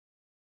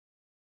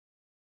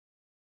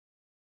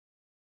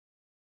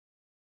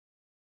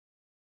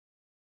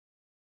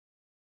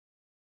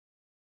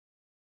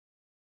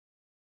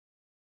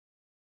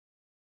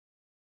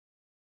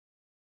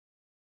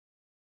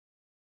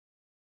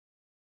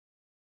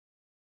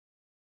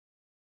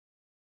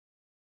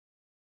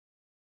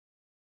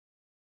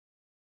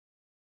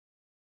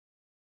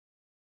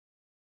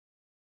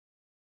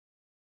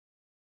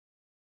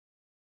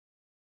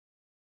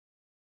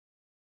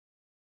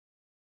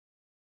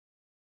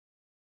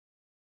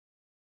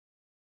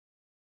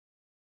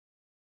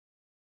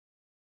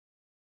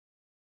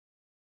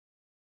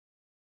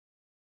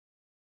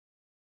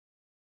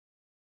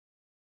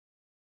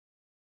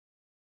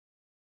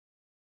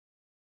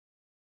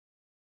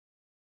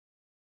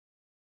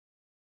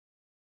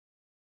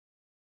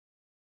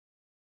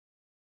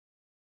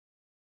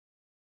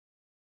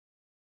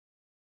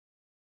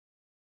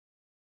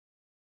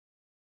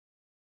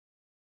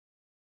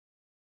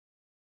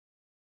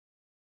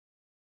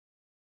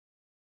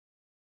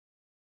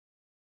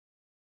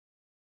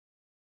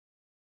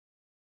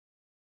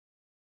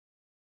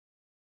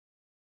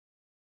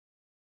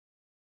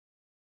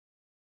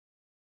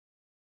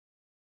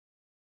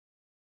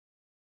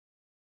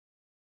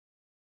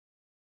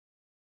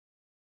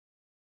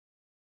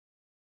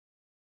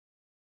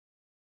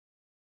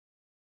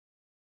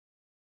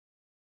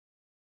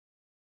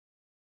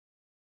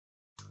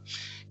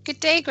Good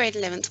day, grade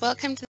 11th.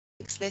 Welcome to the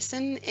next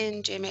lesson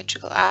in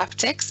geometrical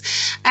optics.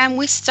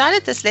 We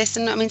started this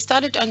lesson,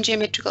 started on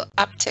geometrical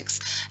optics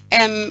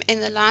in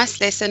the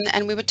last lesson,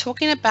 and we were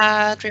talking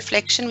about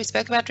reflection. We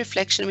spoke about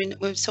reflection. We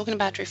were talking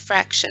about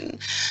refraction.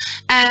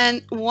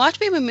 And what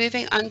we were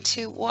moving on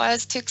to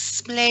was to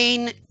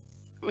explain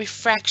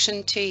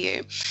refraction to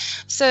you.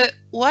 So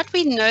what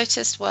we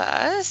noticed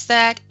was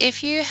that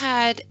if you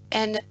had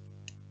a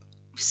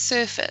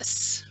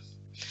surface,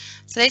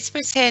 so let's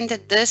pretend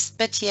that this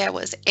bit here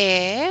was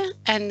air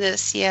and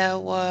this here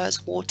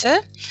was water.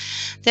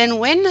 Then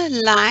when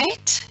the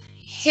light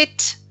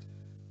hit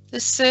the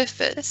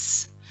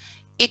surface,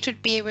 it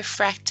would be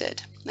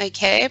refracted,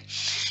 okay?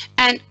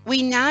 And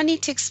we now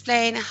need to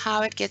explain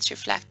how it gets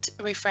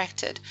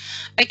refracted.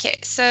 Okay,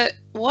 so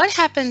what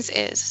happens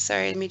is,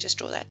 sorry, let me just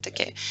draw that,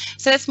 okay.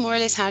 So that's more or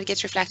less how it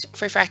gets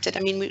refracted.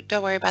 We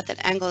don't worry about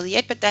that angle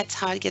yet, but that's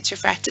how it gets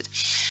refracted.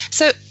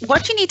 So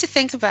what you need to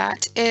think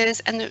about is,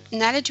 and the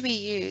analogy we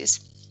use,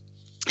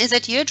 is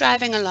that you're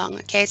driving along,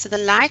 okay? So the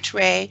light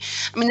ray,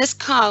 this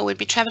car would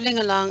be traveling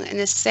along in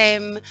the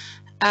same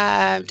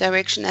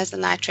direction as the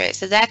light ray.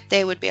 So that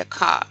there would be a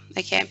car,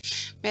 okay?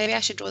 Maybe I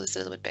should draw this a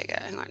little bit bigger.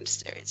 Hang on,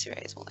 just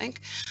erase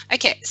ink.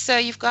 Okay, so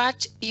you've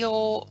got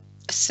your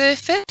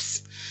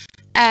surface,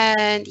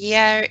 and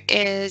here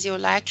is your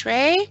light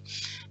ray,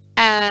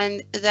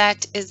 and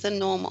that is the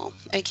normal,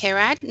 okay,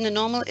 right? And the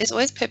normal is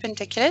always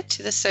perpendicular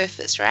to the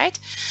surface, right?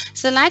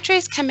 So the light ray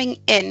is coming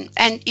in,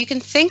 and you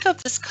can think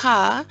of this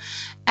car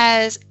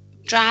as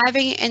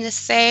driving in the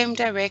same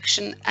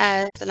direction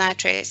as the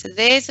light ray. So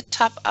there's the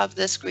top of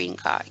this green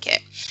car,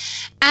 okay?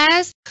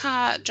 As the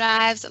car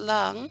drives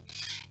along,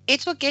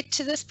 it will get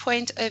to this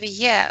point over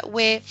here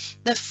where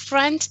the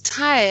front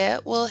tire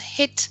will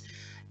hit,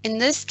 in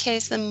this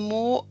case, the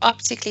more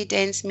optically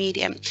dense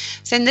medium.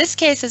 So in this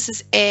case, this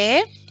is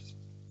air,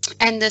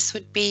 and this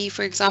would be,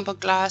 for example,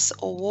 glass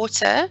or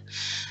water,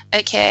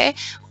 okay?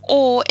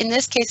 Or in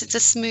this case, it's a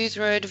smooth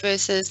road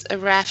versus a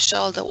rough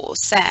shoulder or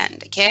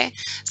sand, okay?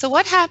 So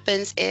what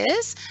happens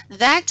is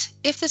that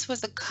if this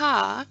was a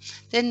car,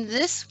 then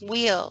this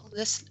wheel,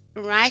 this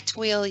right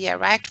wheel here,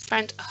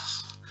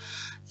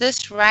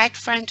 this right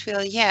front wheel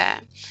here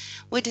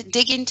would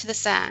dig into the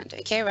sand,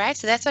 okay, right?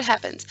 So that's what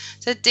happens.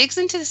 So it digs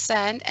into the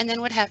sand, and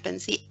then what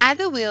happens? The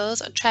other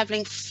wheels are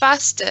traveling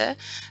faster,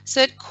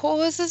 so it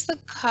causes the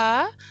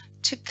car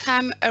to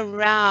come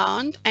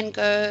around and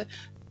go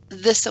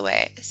this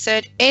way. So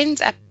it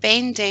ends up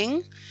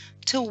bending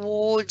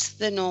towards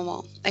the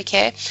normal,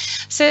 okay?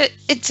 So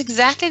it's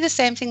exactly the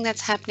same thing that's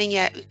happening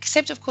here,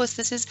 except of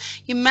course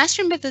you must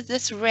remember that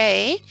this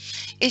ray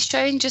is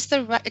showing just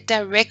the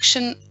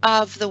direction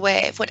of the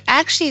wave. What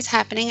actually is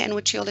happening, and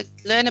what you'll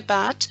learn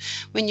about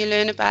when you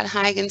learn about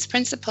Huygens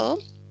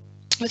principle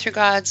with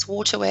regards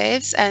water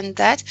waves, and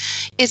that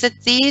is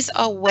that these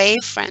are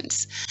wave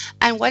fronts,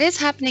 and what is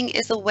happening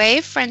is the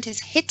wave front is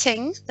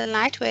hitting, the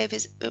light wave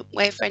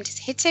front is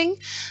hitting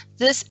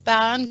this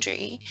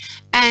boundary,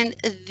 and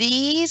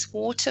these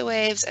water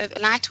waves,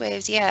 light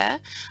waves here,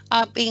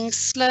 are being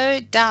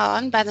slowed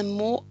down by the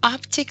more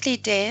optically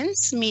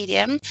dense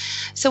medium.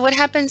 So what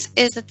happens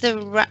is that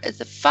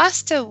the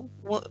faster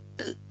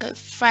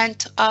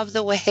front of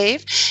the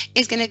wave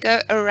is going to go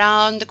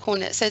around the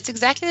corner. So it's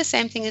exactly the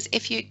same thing as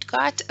if you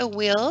got a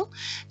wheel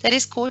that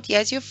is caught,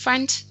 here's your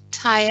front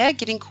tire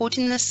getting caught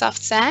in the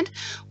soft sand.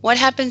 What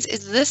happens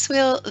is this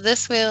wheel,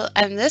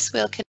 and this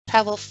wheel can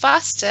travel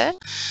faster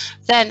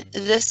than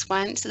this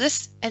one. So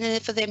this, and then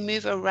therefore they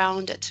move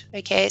around it,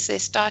 okay? So they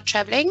start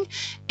traveling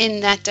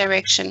in that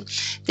direction.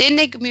 Then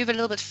they move a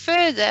little bit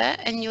further,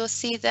 and you'll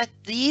see that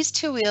these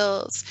two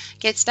wheels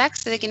get stuck,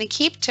 so they're going to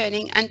keep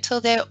turning until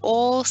they're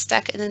all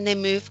stuck, and then they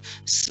move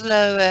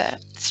slower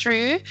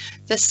through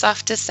the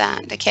softer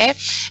sand, okay?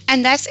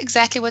 And that's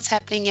exactly what's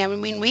happening here.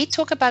 When we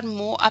talk about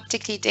more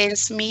optically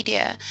dense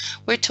media,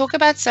 we're talking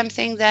about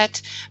something that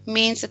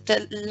means that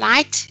the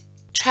light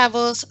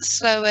travels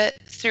slower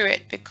through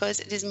it because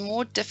it is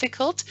more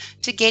difficult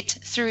to get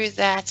through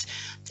that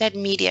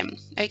medium,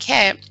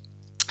 okay?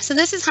 So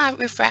this is how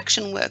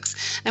refraction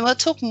works, and we'll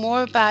talk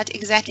more about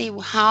exactly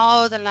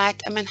how the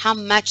light, how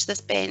much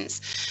this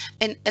bends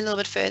in a little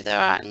bit further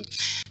on.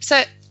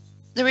 So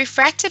the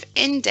refractive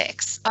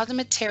index of the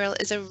material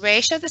is a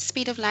ratio of the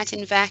speed of light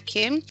in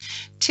vacuum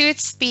to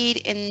its speed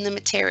in the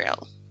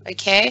material,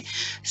 okay?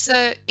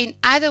 So in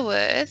other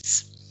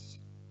words,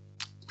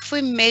 if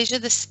we measure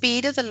the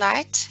speed of the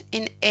light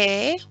in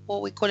air,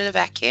 or we call it a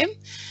vacuum,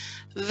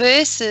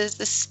 versus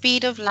the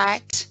speed of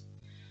light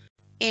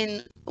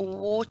in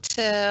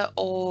water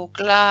or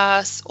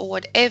glass or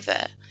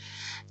whatever,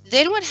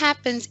 then what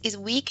happens is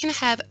we can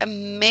have a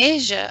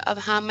measure of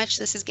how much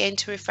this is going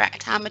to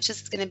refract, how much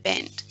this is going to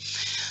bend.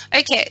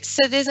 Okay,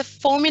 so there's a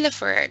formula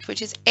for it,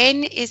 which is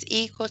N is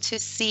equal to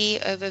C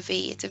over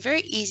V. It's a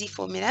very easy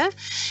formula.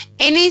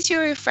 N is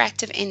your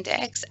refractive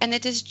index, and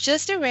it is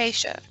just a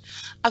ratio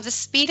of the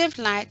speed of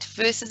light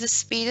versus the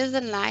speed of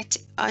the light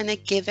on a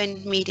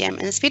given medium.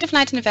 And the speed of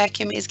light in a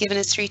vacuum is given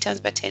as 3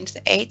 times by 10 to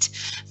the 8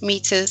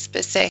 meters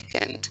per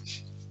second.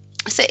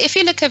 So if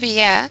you look over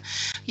here,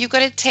 you've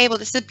got a table.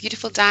 This is a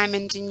beautiful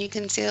diamond, and you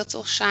can see it's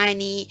all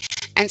shiny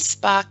and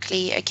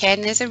sparkly, okay?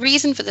 And there's a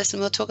reason for this,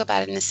 and we'll talk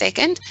about it in a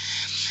second.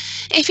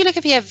 If you look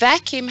up here,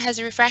 vacuum has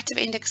a refractive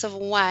index of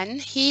 1.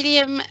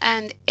 Helium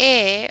and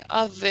air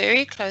are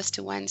very close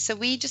to 1. So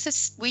we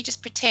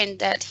just pretend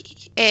that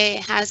air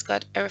has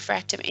got a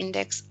refractive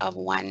index of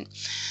 1.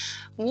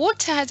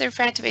 Water has a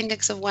refractive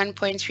index of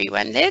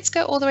 1.31. Let's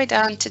go all the way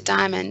down to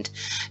diamond.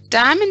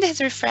 Diamond has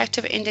a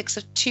refractive index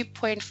of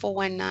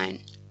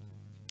 2.419.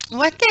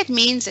 What that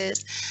means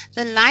is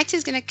the light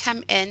is going to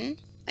come in,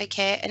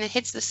 okay, and it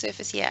hits the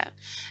surface here.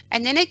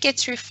 And then it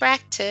gets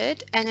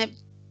refracted and it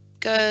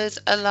goes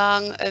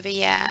along over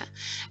here.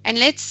 And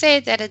let's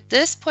say that at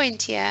this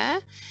point here,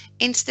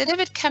 instead of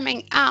it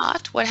coming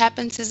out, what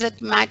happens is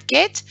it might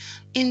get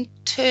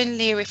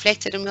internally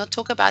reflected, and we'll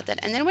talk about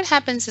that. And then what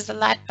happens is the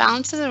light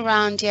bounces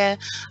around here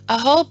a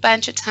whole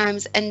bunch of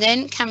times and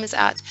then comes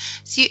out.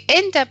 So you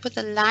end up with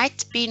the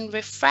light being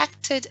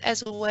refracted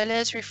as well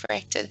as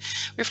reflected,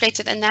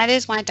 and that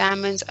is why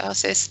diamonds are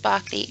so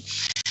sparkly.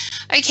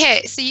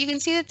 Okay, so you can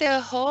see that there are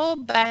a whole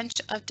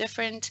bunch of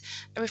different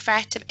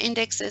refractive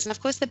indexes. And of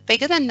course, the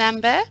bigger the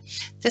number,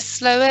 the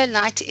slower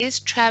light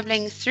is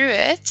traveling through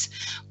it,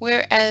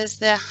 whereas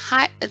the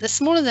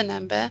smaller the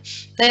number,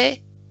 the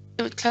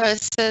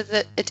closer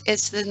that it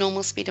is to the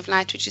normal speed of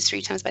light, which is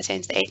 3 times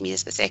 10 to the 8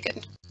 meters per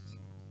second.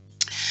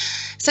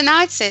 So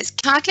now it says,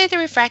 calculate the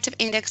refractive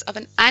index of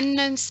an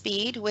unknown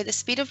speed where the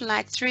speed of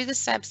light through the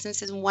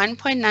substance is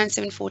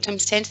 1.974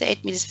 times 10 to the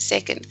 8 meters per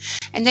second,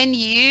 and then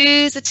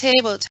use the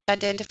table to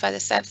identify the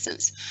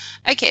substance.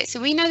 Okay,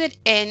 so we know that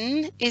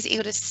N is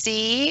equal to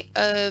C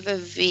over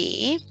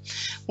V.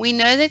 We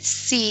know that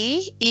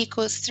C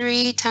equals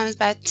 3 times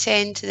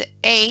 10 to the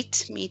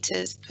 8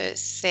 meters per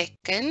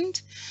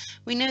second.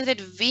 We know that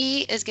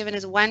V is given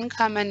as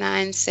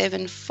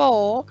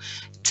 1,974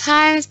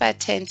 times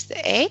 10 to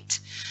the 8.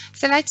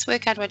 So let's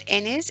work out what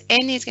N is.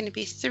 N is going to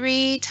be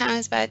 3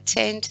 times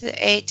 10 to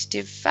the 8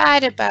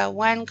 divided by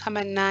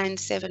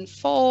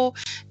 1,974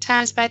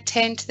 times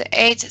 10 to the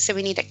 8. So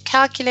we need a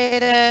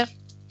calculator.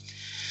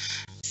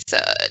 So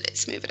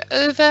let's move it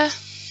over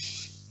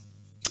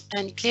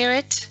and clear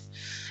it.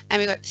 And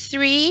we've got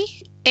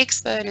 3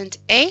 exponent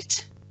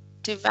 8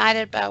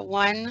 divided by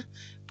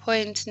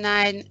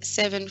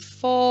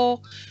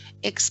 1.974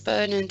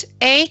 exponent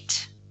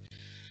 8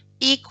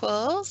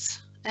 equals,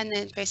 and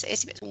then press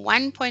estimate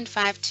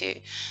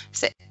 1.52.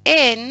 So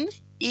N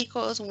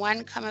equals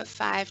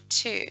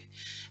 1,52.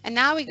 And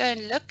now we go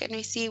and look and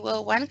we see,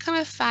 well,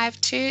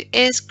 1,52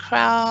 is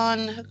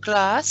crown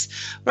glass.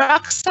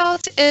 Rock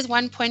salt is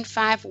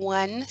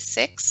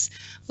 1.516,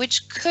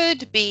 which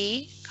could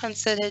be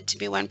considered to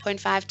be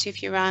 1.52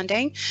 if you're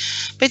rounding.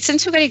 But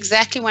since we've got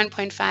exactly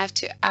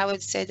 1.52, I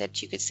would say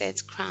that you could say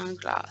it's crown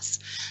glass.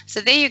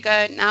 So there you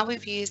go. Now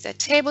we've used a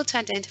table to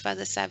identify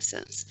the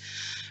substance.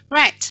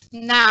 Right,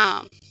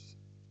 now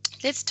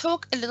let's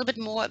talk a little bit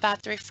more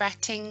about the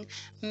refracting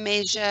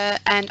measure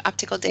and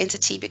optical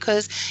density,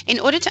 because in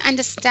order to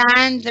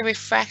understand the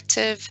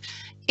refractive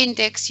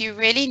index, you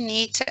really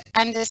need to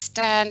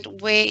understand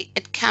where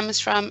it comes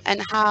from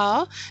and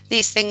how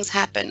these things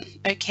happen,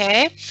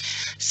 okay?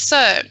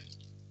 So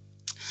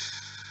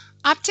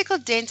optical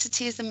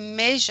density is a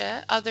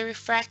measure of the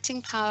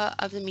refracting power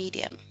of the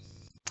medium,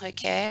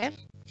 okay?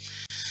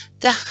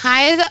 The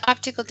higher the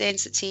optical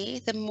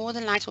density, the more the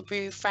light will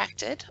be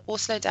refracted or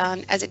slow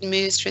down as it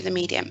moves through the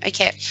medium.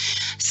 Okay,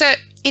 so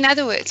in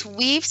other words,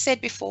 we've said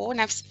before, and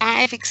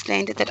I've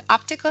explained it, that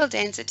optical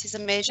density is a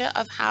measure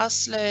of how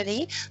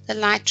slowly the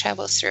light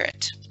travels through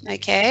it.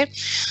 Okay,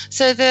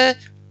 so the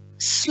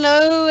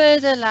slower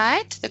the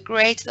light, the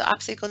greater the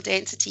optical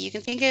density. You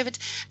can think of it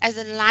as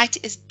the light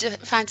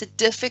finds it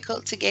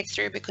difficult to get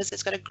through because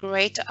it's got a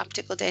greater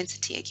optical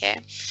density,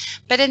 okay?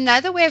 But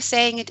another way of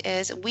saying it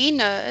is, we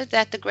know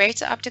that the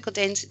greater optical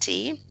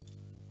density,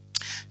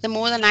 the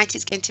more the light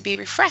is going to be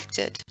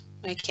refracted,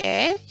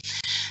 okay?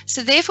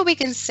 So therefore we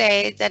can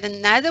say that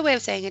another way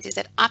of saying it is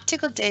that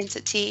optical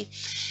density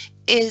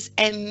is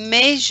a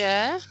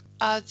measure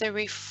of the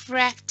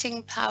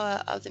refracting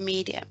power of the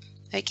medium.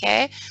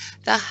 Okay,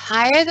 the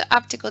higher the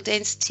optical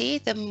density,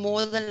 the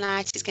more the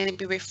light is going to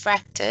be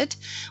refracted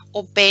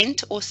or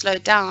bent or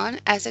slowed down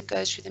as it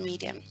goes through the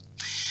medium.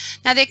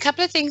 Now, there are a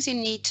couple of things you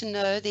need to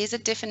know. These are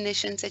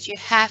definitions that you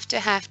have to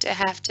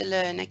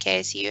learn.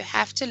 Okay, so you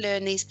have to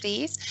learn these,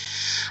 please.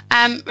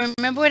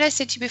 Remember what I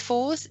said to you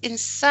before? In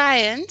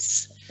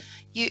science,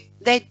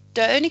 they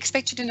don't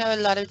expect you to know a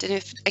lot of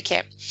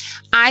okay,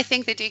 I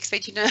think they do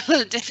expect you to know a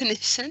lot of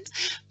definitions,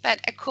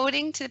 but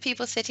according to the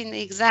people setting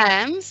the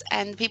exams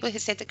and the people who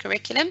set the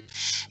curriculum,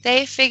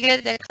 they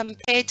figured that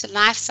compared to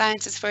life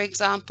sciences, for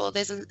example,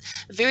 there's a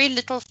very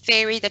little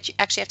theory that you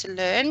actually have to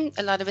learn.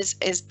 A lot of it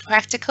is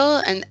practical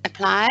and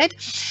applied.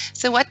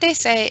 So what they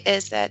say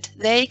is that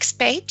they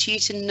expect you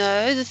to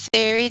know the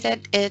theory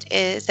that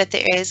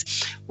there is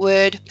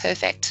word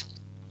perfect.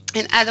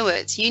 In other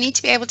words, you need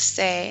to be able to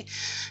say,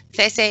 if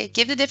they say,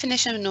 give the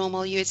definition of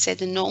normal, you would say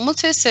the normal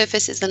to a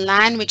surface is a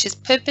line which is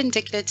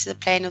perpendicular to the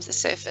plane of the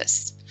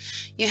surface.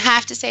 You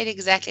have to say it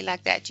exactly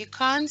like that. You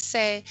can't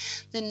say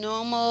the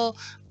normal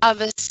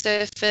of a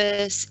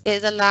surface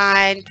is a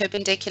line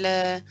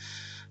perpendicular.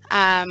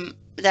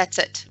 That's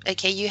it.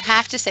 Okay, you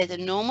have to say the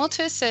normal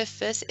to a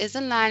surface is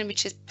a line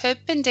which is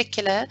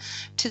perpendicular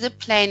to the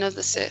plane of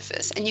the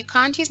surface. And you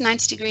can't use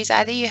 90 degrees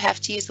either. You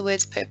have to use the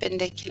words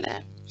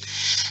perpendicular.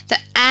 The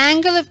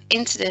angle of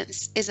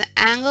incidence is an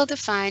angle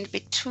defined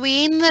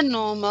between the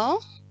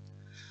normal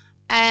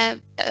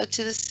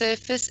to the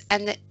surface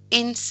and the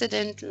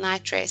incident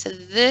light ray. So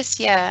this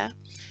here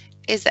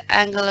is the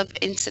angle of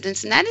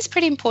incidence, and that is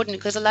pretty important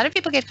because a lot of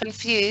people get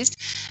confused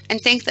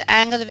and think the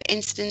angle of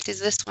incidence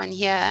is this one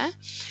here,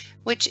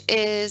 which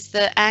is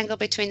the angle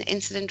between the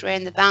incident ray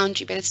and the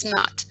boundary, but it's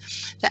not.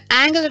 The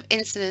angle of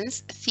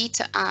incidence,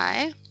 theta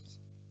I,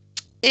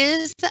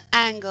 is the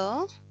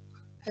angle,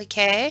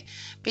 okay,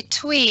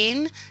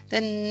 between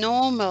the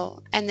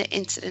normal and the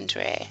incident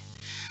ray.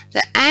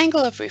 The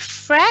angle of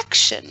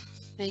refraction,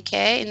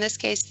 okay, in this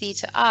case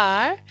theta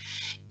R,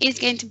 is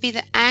going to be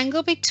the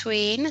angle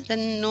between the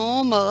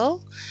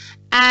normal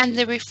and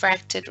the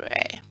refracted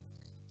ray.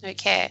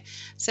 Okay,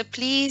 so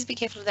please be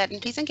careful of that, and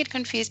please don't get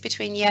confused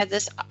between, yeah,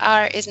 this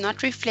R is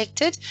not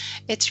reflected,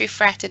 it's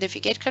refracted. If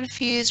you get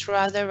confused,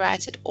 rather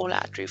write it all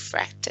out,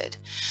 refracted.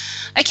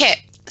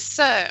 Okay,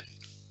 so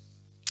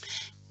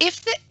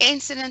if the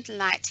incident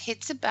light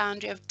hits a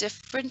boundary of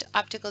different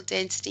optical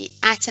density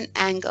at an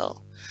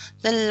angle,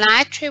 the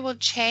light ray will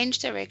change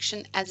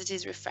direction as it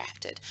is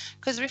refracted.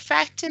 Because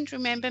refractant,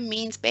 remember,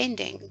 means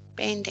bending,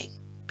 bending,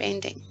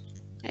 bending.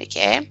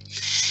 Okay?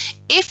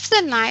 If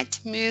the light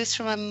moves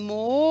from a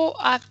more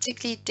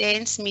optically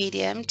dense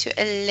medium to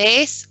a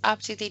less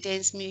optically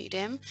dense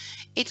medium,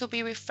 it will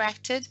be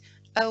refracted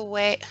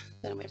away.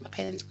 I don't know where my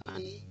pen's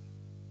gone.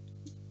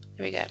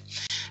 There we go.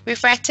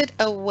 Refracted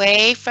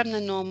away from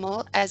the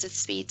normal as it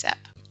speeds up.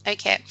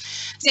 Okay,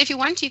 so if you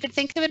want to, you could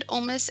think of it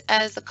almost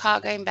as the car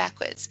going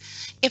backwards.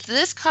 If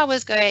this car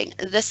was going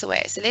this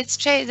way, so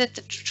let's say that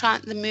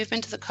the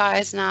movement of the car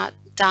is now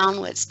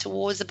downwards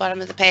towards the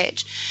bottom of the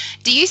page.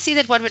 Do you see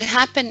that what would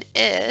happen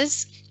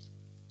is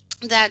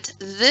that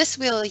this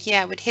wheel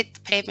here would hit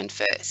the pavement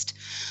first?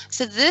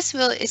 So this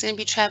wheel is going to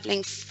be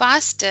traveling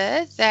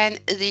faster than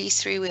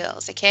these three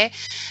wheels, okay?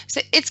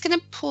 So it's going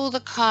to pull the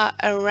car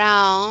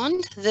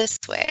around this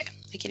way.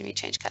 Okay, let me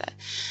change color.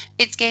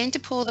 It's going to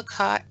pull the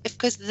car,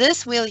 because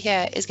this wheel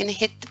here is going to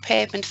hit the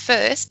pavement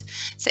first,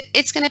 so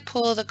it's going to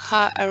pull the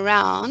car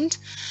around,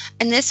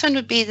 and this one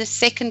would be the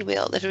second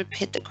wheel that would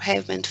hit the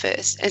pavement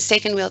first, and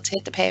second wheel to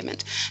hit the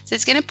pavement. So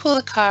it's going to pull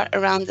the car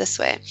around this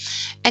way.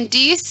 And do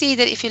you see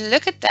that if you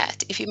look at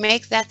that, if you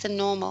make that the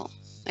normal,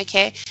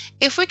 okay,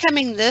 if we're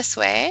coming this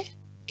way,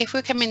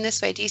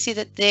 do you see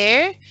that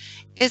there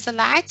is the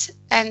light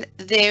and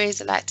there is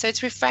the light? So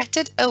it's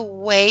refracted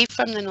away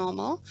from the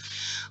normal.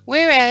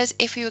 Whereas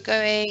if you were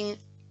going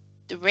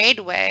the red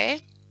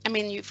way, I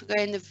mean, if we go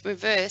in the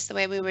reverse, the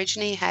way we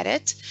originally had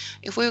it,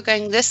 if we were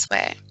going this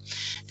way,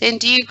 then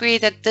do you agree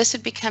that this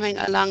would be coming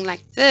along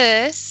like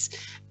this,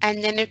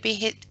 and then it'd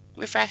be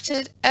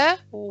refracted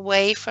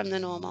away from the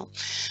normal?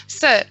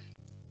 So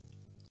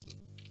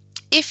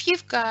if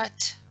you've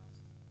got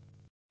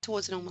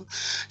towards normal,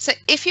 so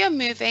if you're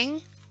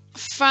moving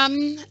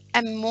from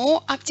a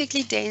more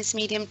optically dense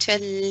medium to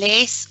a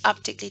less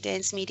optically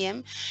dense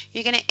medium,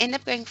 you're going to end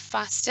up going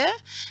faster,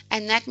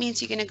 and that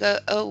means you're going to go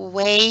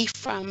away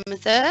from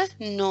the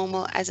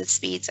normal as it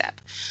speeds up.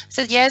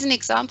 So here's an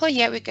example.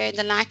 Here we go,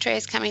 the light ray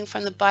is coming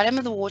from the bottom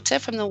of the water,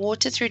 from the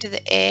water through to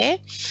the air,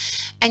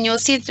 and you'll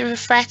see the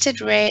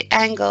refracted ray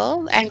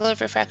angle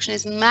of refraction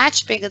is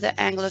much bigger than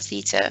the angle of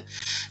theta.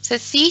 So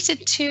theta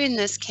 2 in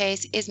this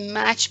case is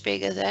much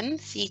bigger than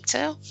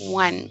theta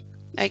 1.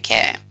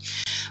 Okay,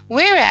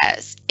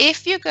 whereas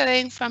if you're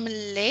going from a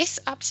less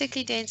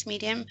optically dense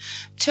medium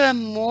to a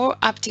more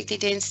optically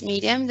dense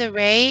medium, the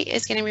ray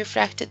is going to be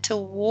refracted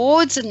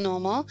towards the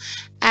normal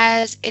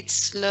as it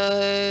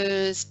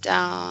slows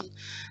down.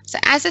 So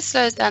as it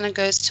slows down, it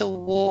goes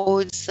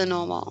towards the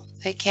normal.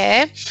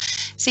 Okay,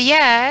 so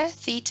yeah,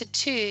 theta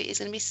 2 is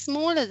going to be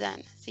smaller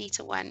than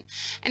theta 1.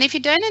 And if you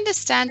don't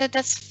understand it,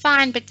 that's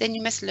fine, but then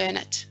you must learn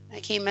it.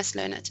 Okay, you must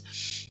learn it.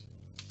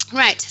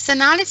 Right, so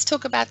now let's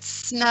talk about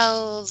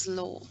Snell's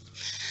law.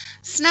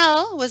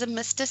 Snell was a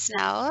Mr.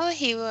 Snell.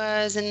 He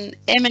was an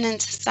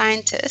eminent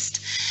scientist,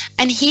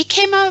 and he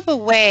came up with a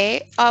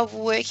way of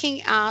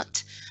working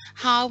out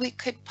how we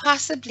could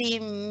possibly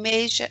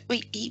measure.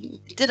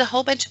 He did a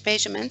whole bunch of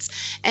measurements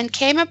and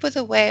came up with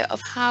a way of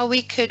how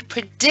we could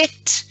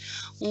predict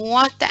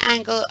what the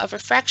angle of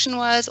refraction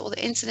was, or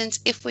the incidence,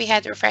 if we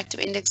had the refractive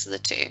index of the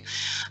two,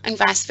 and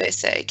vice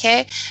versa.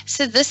 Okay,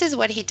 so this is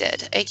what he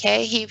did.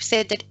 Okay, he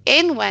said that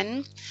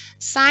n1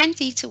 sine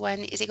theta 1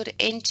 is equal to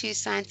n2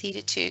 sine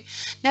theta 2.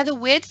 Now the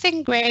weird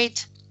thing,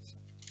 grade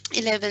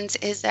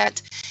 11s, is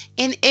that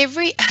in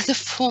every other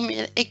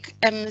formula,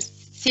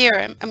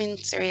 theorem,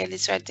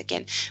 let's write it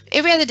again,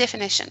 every other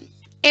definition,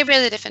 every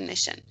other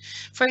definition.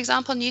 For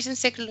example, Newton's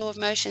second law of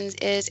motions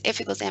is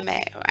F equals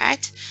ma,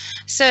 right?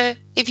 So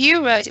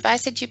if I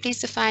said to you, please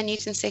define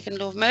Newton's second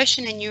law of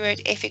motion, and you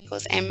wrote F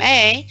equals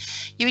ma,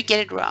 you would get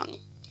it wrong.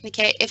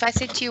 Okay, if I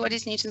said to you, what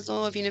is Newton's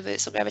law of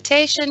universal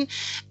gravitation,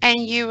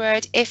 and you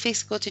wrote F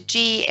is equal to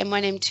G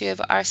m1 m2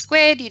 over r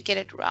squared, you'd get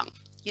it wrong.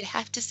 You'd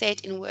have to say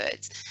it in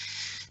words.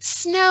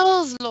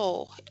 Snell's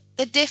law,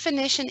 the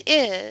definition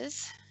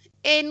is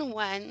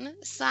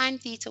n1 sine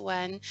theta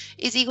 1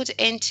 is equal to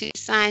n2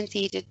 sine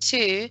theta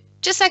 2,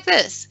 just like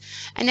this.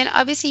 And then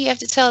obviously you have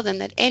to tell them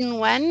that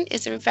n1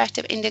 is the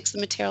refractive index of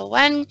material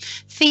 1,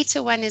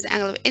 theta 1 is the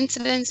angle of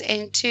incidence,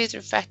 n2 is the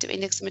refractive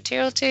index of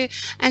material 2,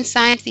 and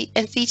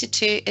theta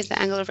 2 is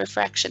the angle of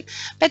refraction.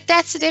 But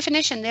that's the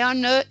definition.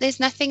 There's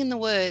nothing in the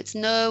words,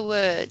 no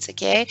words,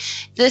 okay?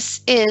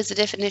 This is the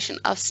definition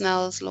of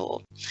Snell's law.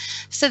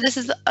 So this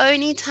is the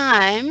only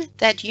time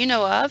that you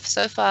know of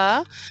so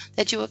far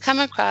that you will come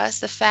across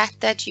the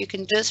fact that you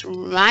can just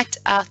write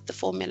out the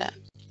formula.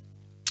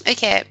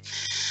 Okay,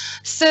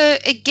 so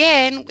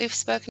again, we've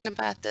spoken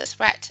about this,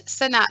 right?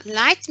 So now,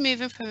 light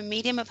moving from a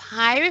medium of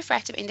high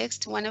refractive index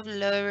to one of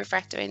low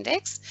refractive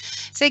index.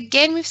 So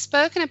again, we've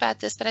spoken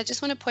about this, but I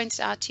just want to point it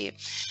out to you.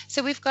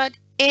 So we've got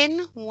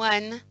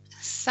n1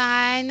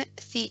 sine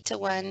theta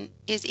 1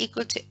 is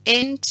equal to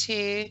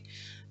n2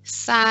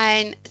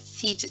 sine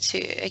theta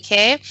 2,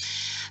 okay?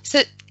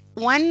 So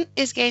 1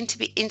 is going to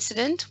be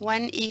incident,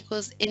 1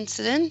 equals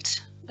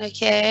incident,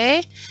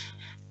 okay?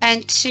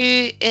 And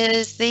 2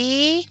 is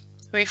the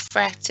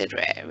refracted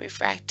ray,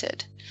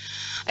 refracted.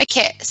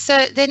 Okay,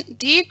 so then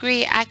do you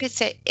agree I could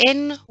say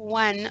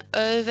n1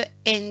 over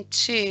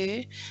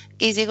n2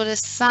 is equal to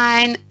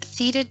sine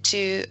theta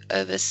 2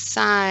 over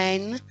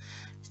sine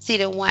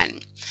theta 1.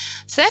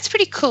 So that's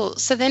pretty cool.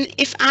 So then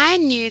if I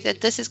knew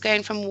that this is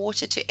going from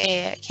water to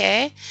air,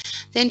 okay,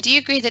 then do you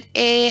agree that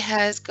air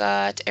has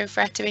got a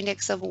refractive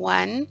index of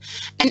 1?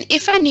 And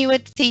if I knew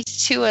what theta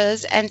 2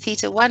 was and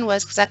theta 1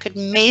 was, because I could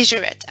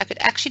measure it, I could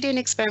actually do an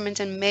experiment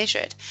and measure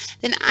it,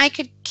 then I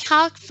could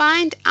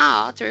find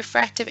out the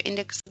refractive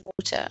index of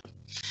water,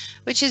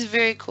 which is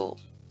very cool.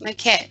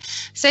 Okay,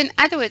 so in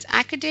other words,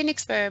 I could do an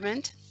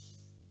experiment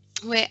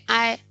where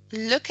I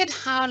look at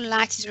how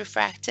light is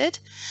refracted,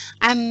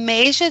 I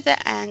measure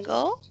the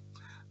angle,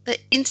 the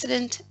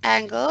incident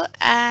angle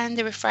and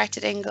the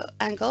refracted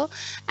angle,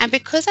 and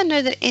because I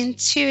know that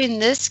n2 in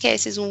this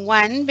case is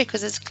 1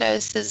 because it's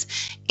close as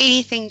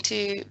anything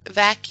to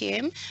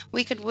vacuum,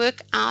 we could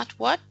work out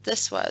what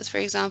this was, for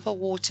example,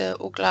 water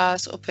or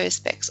glass or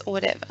perspex or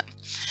whatever.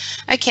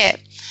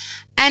 Okay.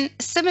 And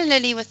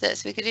similarly with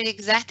this, we could do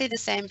exactly the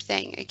same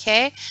thing,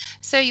 okay?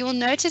 So you will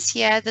notice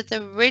here that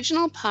the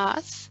original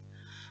path,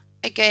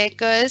 okay,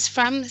 goes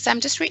from, so I'm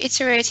just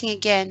reiterating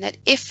again that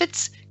if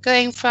it's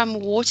going from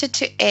water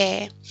to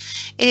air,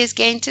 it is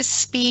going to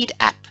speed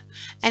up.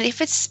 And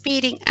if it's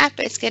speeding up,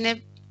 it's going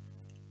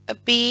to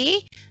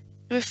be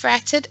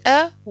refracted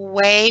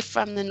away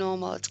from the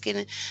normal. It's going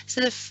to,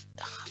 so the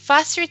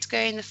faster it's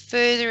going, the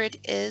further it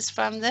is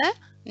from the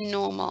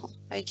normal,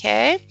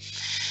 okay?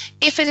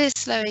 If it is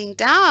slowing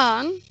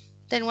down,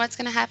 then what's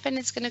going to happen?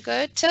 It's going to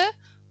go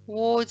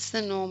towards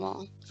the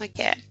normal,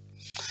 okay?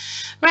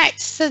 Right,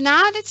 so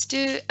now let's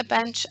do a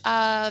bunch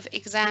of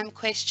exam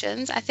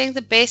questions. I think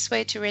the best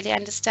way to really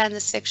understand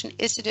this section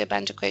is to do a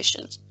bunch of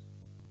questions.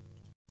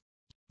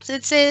 So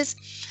it says,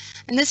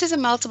 and this is a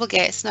multiple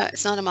guess. No,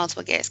 it's not a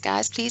multiple guess,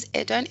 guys. Please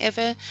don't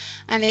ever,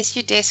 unless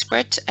you're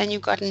desperate and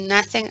you've got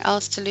nothing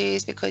else to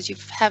lose because you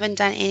haven't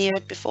done any of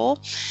it before,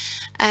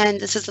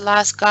 and this is the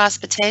last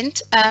gasp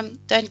attempt,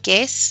 don't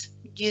guess.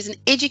 Use an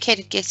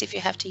educated guess if you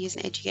have to use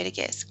an educated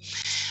guess.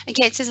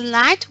 Okay, it says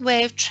light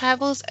wave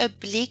travels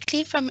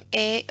obliquely from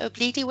air.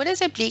 Obliquely, what does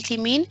obliquely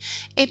mean?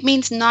 It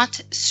means not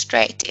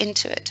straight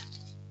into it.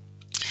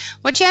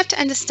 What you have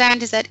to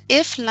understand is that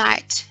if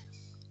light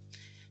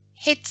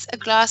hits a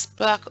glass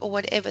block or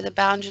whatever, the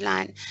boundary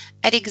line,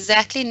 at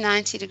exactly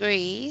 90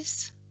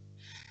 degrees,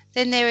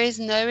 then there is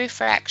no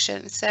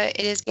refraction. So it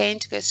is going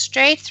to go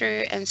straight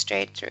through and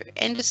straight through.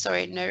 End of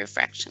story, no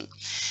refraction.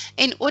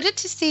 In order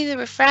to see the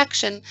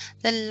refraction,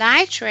 the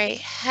light ray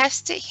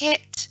has to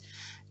hit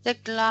the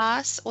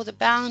glass or the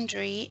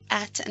boundary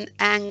at an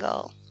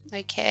angle,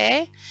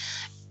 okay?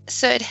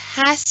 So it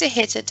has to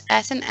hit it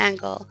at an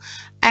angle,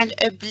 and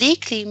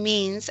obliquely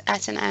means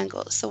at an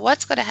angle. So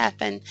what's going to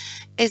happen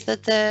is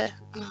that the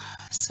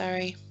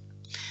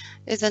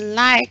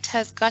light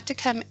has got to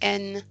come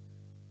in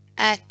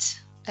at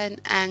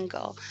an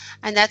angle,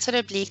 and that's what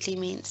obliquely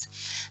means.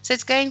 So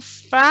it's going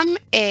from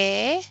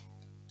air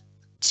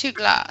to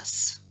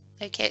glass.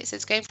 Okay, so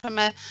it's going from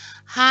a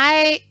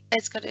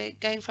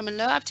going from a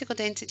low optical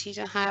density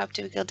to a high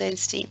optical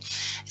density.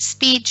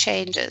 Speed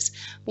changes.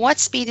 What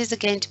speed is it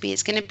going to be?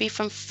 It's going to be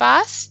from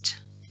fast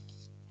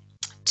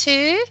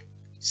to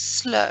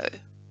slow.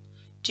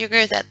 Do you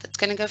agree with that? That's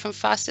going to go from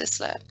fast to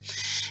slow.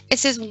 It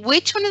says,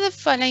 which of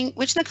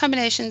the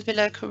combinations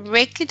below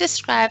correctly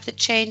describe the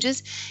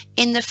changes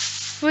in the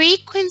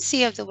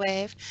frequency of the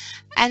wave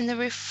and the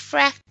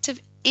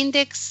refractive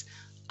index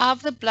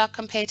of the block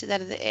compared to that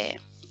of the air?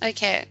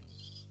 Okay.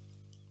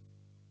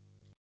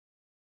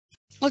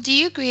 Well, do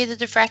you agree that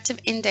the diffractive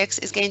index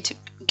is going to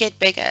get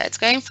bigger? It's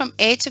going from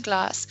air to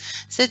glass,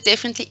 so it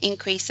definitely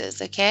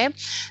increases, okay?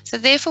 So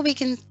therefore, we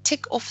can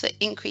tick off the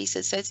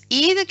increases. So it's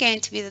either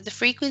going to be that the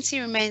frequency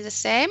remains the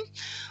same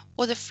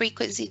or the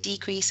frequency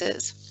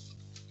decreases.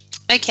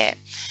 Okay,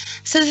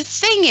 so the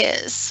thing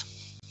is,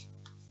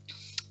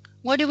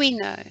 what do we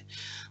know?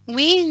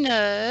 We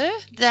know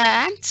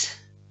that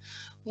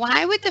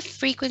why would the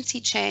frequency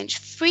change?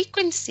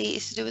 Frequency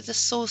is to do with the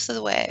source of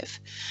the wave.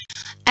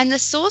 And the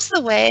source of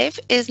the wave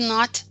is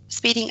not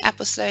speeding up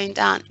or slowing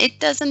down. It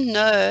doesn't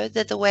know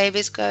that the wave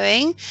is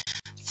going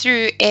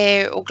through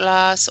air or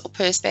glass or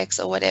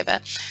perspex or whatever.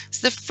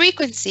 So the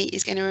frequency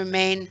is going to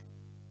remain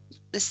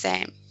the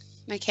same.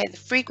 Okay, the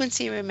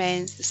frequency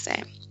remains the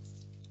same.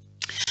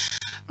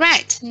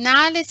 Right,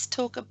 now let's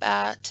talk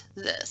about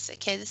this.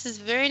 Okay, this is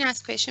a very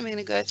nice question. We're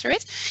going to go through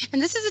it.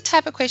 And this is the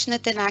type of question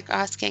that they like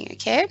asking,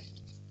 okay?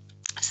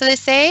 So they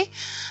say,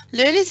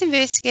 learners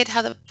investigate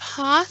how the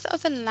path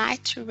of the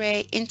light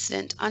ray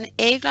incident on an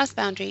air glass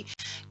boundary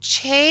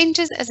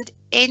changes as it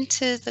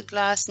enters the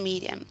glass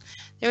medium.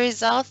 The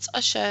results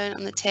are shown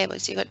on the table.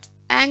 So you've got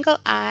angle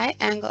I,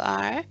 angle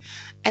R,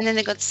 and then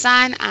they've got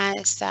sine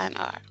I, sine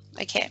R.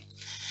 Okay.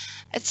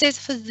 It says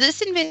for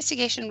this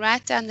investigation,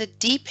 write down the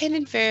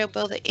dependent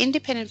variable, the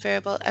independent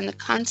variable, and the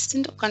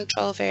constant or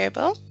control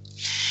variable.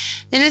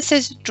 Then it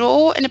says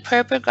draw an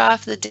appropriate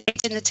graph of the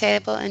data in the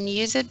table and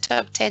use it to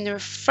obtain the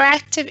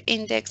refractive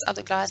index of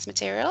the glass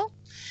material.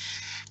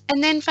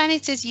 And then finally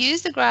it says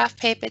use the graph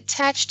paper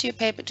attached to your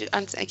paper to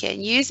answer again.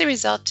 Use the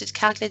result to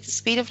calculate the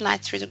speed of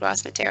light through the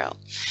glass material.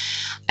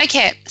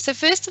 Okay, so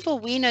first of all,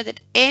 we know that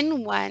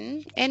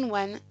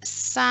N1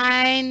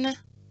 sine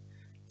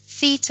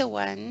theta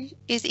 1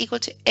 is equal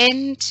to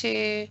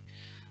N2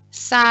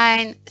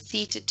 sine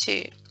theta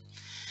 2.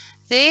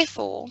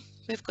 Therefore,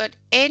 we've got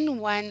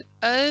N1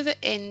 over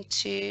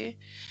N2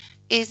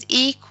 is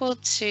equal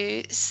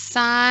to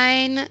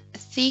sine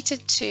theta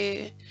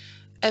 2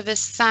 over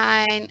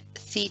sine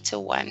theta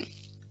 1.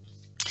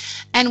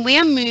 And we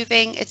are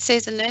moving, it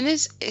says the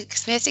learners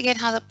investigate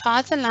how the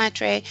path of light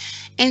ray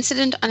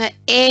incident on an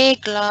air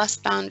glass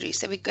boundary.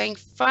 So we're going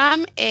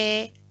from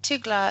air to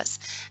glass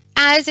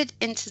as it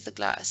enters the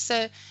glass.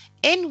 So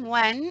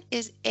N1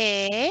 is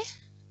air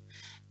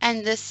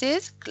and this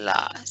is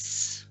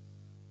glass.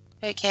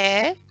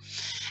 Okay,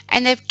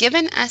 and they've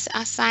given us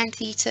our sine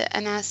theta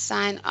and our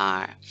sine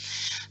r.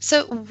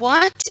 So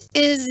what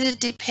is the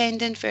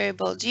dependent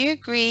variable? Do you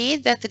agree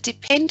that the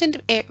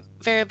dependent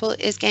variable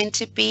is going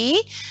to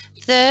be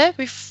the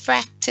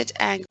refracted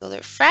angle? The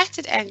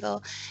refracted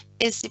angle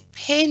is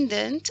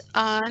dependent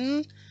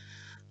on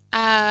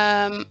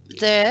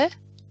the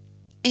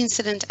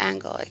incident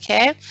angle,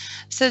 okay?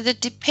 So the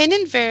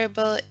dependent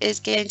variable is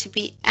going to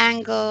be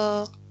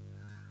angle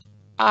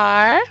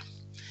r.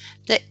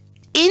 The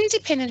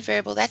independent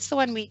variable, that's the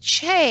one we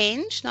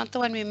change, not the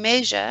one we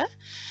measure,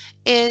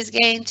 is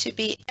going to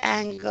be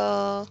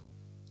angle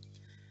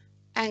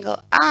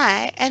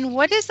I. And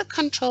what is the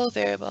control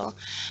variable?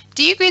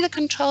 Do you agree the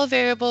control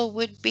variable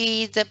would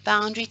be the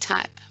boundary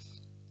type?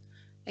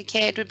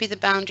 Okay, it would be the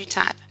boundary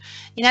type.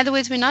 In other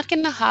words, we're not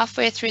going to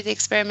halfway through the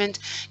experiment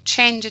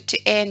change it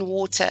to air and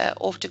water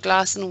or to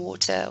glass and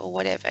water or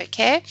whatever,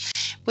 okay?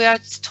 We are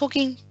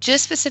talking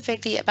just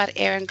specifically about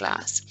air and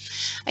glass.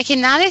 Okay,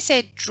 now they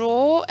say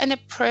draw an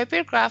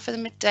appropriate graph of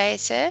the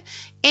data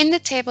in the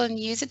table and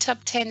use it to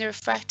obtain the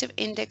refractive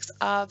index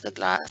of the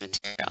glass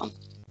material.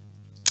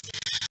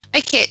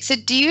 Okay, so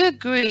do you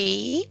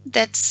agree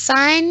that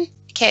sine,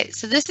 okay,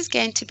 so this is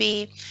going to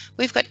be,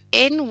 we've got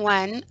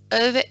N1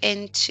 over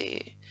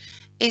N2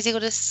 is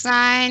equal to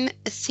sine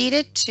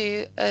theta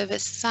 2 over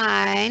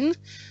sine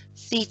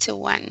theta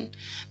 1.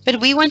 But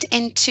we want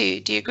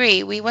N2, do you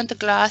agree? We want the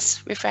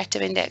glass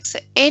refractive index. So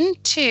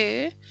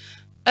N2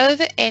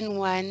 over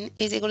N1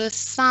 is equal to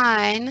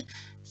sine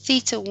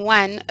theta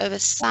 1 over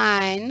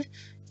sine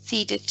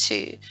theta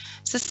 2.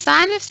 So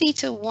sine of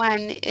theta 1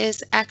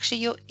 is actually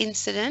your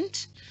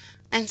incident,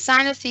 and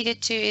sine of theta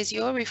 2 is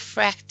your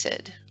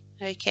refracted,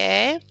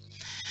 okay?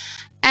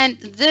 And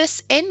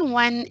this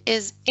N1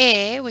 is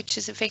air, which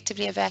is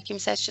effectively a vacuum,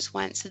 so that's just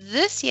 1. So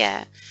this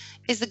here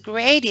is the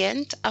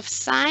gradient of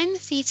sine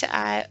theta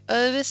I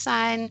over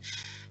sine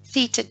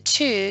theta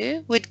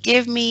 2 would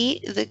give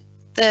me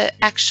the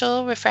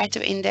actual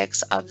refractive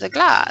index of the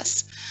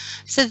glass.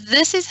 So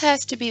this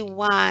has to be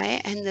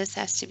y and this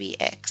has to be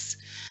x.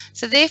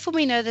 So therefore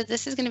we know that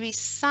this is going to be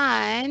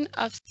sine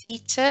of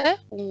theta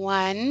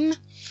 1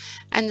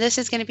 and this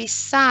is going to be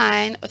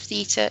sine of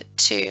theta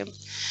 2.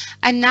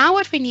 And now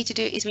what we need to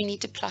do is we need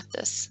to plot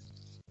this.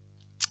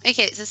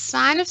 Okay, so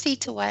sine of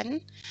theta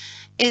 1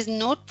 is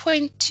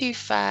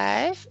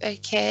 0.25,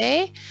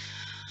 okay.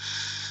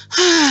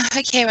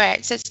 Okay,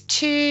 right, so it's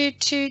 2,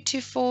 2,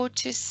 2, 4,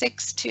 2,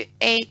 6, 2,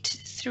 8,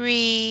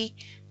 3,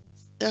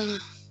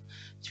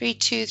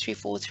 32,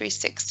 34,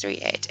 36,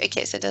 38.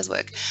 Okay, so it does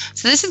work.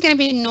 So this is going to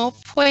be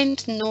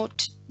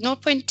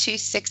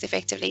 0.26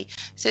 effectively.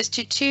 So it's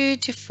to 2,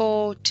 to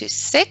 4, to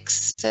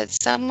 6. So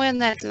it's somewhere in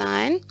that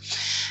line.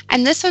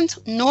 And this one's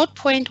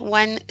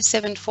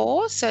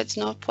 0.174. So it's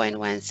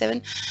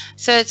 0.17.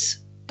 So it's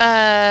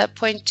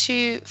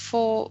 0.2,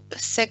 4,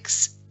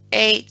 6,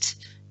 8,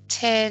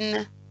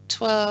 10,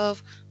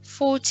 12,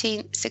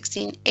 14,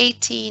 16,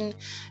 18.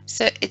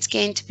 So it's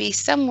going to be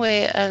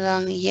somewhere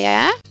along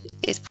here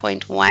is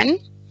 0.1.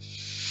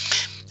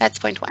 That's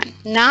 0.1.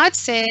 Now it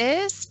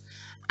says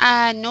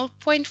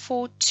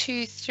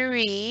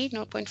 0.423,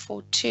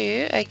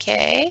 0.42,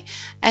 okay,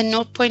 and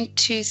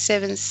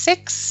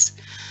 0.276.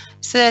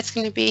 So that's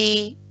going to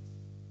be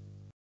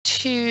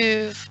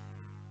 2,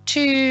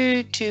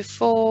 2 to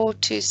 4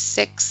 to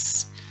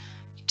 6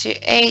 to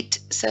 8.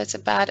 So it's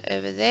about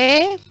over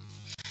there.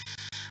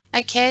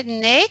 Okay,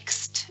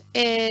 next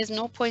is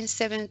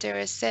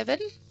 0.707.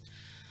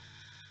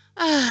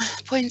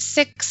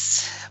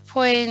 0.6,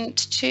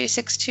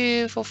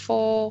 0.262,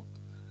 44,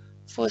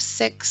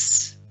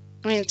 46,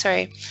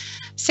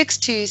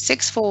 62,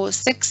 64,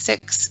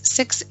 66,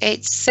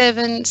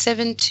 687,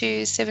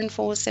 72,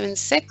 74,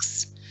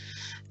 76,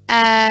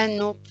 and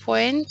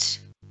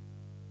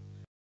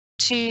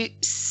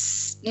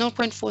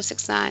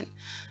 0.469.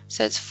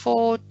 So it's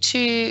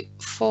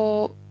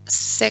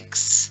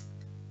 4246.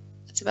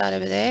 It's about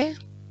over there.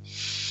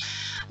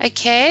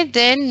 Okay,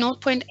 then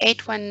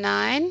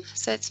 0.819,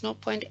 so it's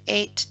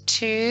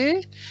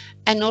 0.82,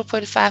 and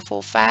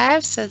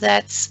 0.545, so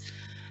that's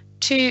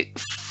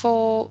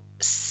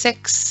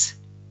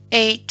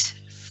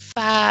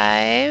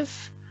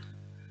 24685,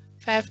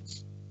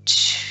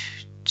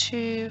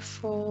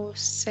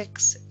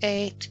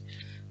 24685,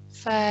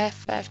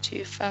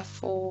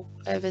 5254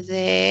 over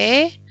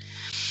there.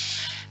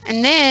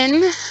 And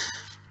then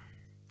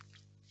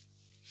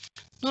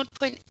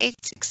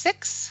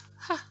 0.866.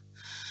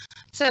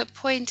 So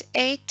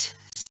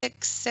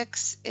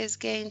 0.866 is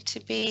going to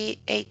be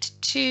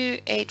 82,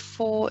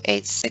 84,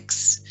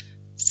 86,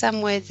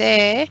 somewhere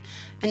there,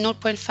 and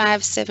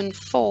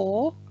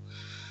 0.574.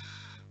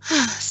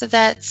 So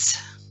that's,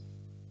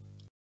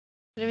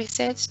 what do we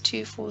say? It's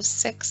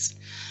 246,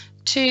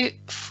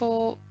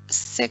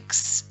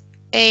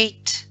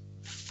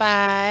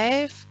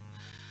 24685,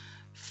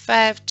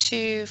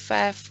 52,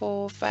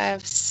 54,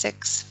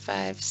 56,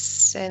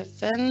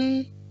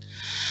 57.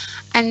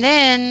 And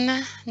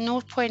then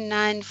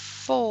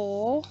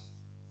 0.94,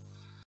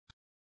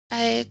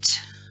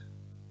 8,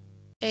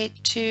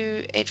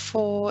 82,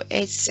 84,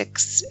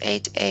 86,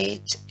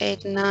 88,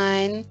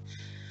 89.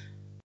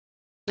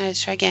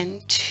 Let's try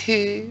again.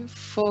 2,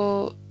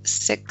 4,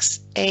 6,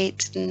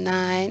 8,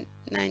 9,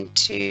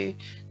 92,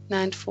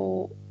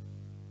 94,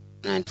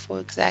 94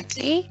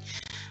 exactly.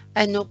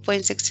 And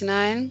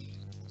 0.69,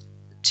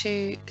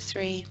 2,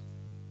 3.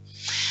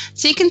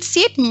 So you can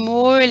see it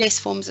more or less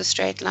forms a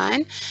straight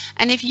line.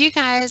 And if you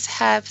guys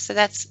have, so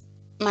that's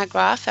my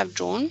graph I've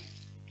drawn.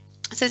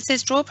 So it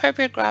says draw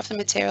appropriate graph of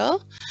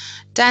material.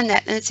 Done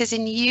that. And it says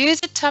and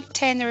use a top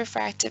 10 the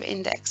refractive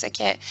index.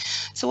 Okay.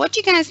 So what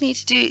you guys need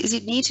to do is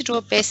you need to draw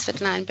a best fit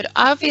line. But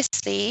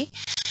obviously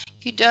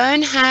you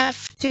don't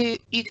have to,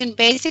 you can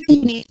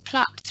basically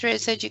plot through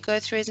it so that you go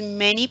through as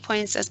many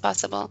points as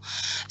possible.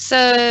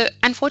 So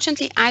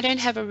unfortunately I don't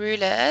have a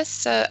ruler,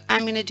 so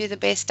I'm going to do the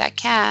best I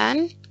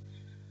can.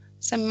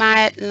 So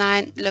my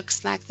line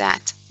looks like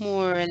that,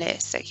 more or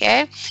less,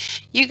 okay?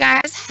 You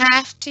guys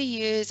have to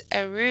use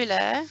a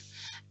ruler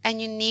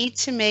and you need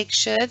to make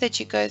sure that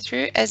you go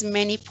through as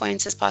many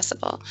points as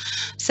possible.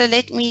 So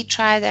let me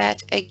try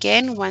that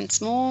again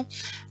once more.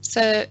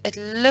 So it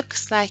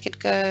looks like it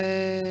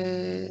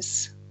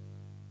goes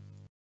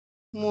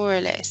more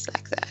or less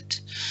like that.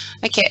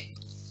 Okay,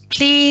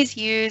 please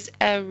use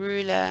a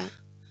ruler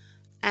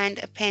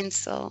and a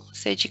pencil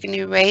so that you can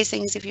erase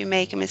things if you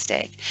make a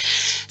mistake.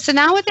 So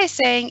now what they're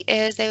saying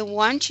is they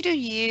want you to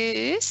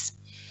use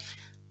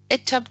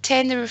it to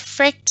obtain the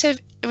refractive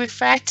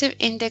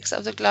index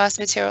of the glass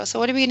material. So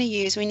what are we going to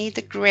use? We need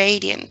the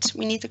gradient.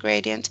 We need the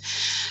gradient.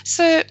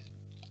 So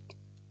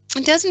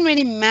it doesn't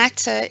really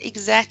matter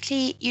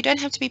exactly. You don't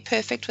have to be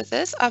perfect with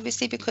this,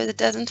 obviously, because it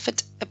doesn't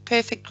fit a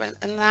perfect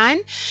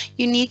line.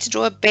 You need to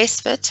draw a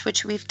best fit,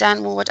 which we've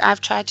done, or what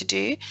I've tried to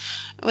do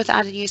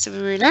without the use of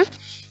a ruler.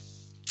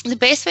 The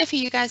best way for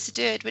you guys to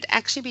do it would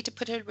actually be to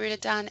put a ruler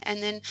down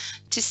and then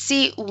to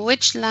see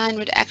which line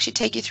would actually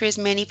take you through as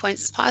many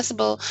points as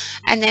possible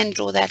and then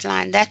draw that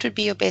line. That would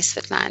be your best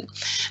fit line.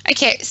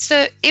 Okay,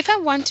 so if I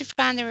want to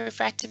find the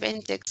refractive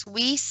index,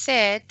 we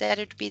said that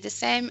it would be the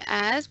same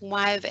as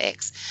y over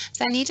x.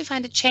 So I need to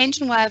find a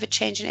change in y over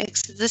change in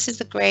x. So this is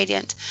the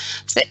gradient.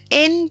 So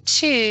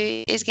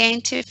N2 is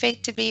going to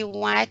effectively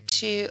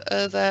y2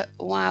 over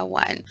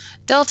y1.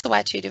 Delta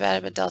y2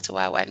 divided by delta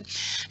y1.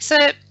 So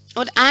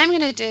what I'm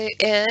going to do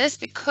is,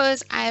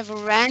 because I've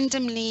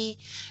randomly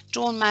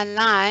drawn my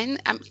line,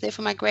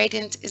 therefore my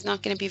gradient is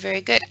not going to be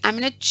very good. I'm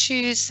going to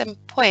choose some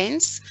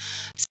points.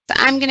 So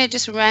I'm going to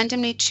just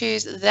randomly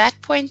choose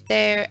that point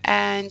there,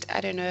 and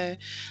I don't know,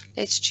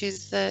 let's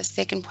choose the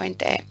second point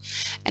there.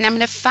 And I'm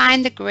going to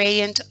find the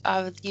gradient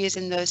of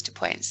using those 2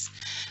 points.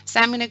 So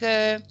I'm going to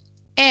go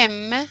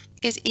m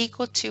is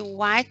equal to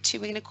y2. We're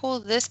going to call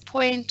this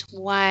point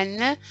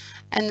 1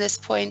 and this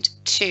point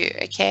 2,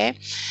 okay?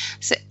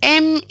 So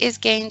m is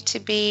going to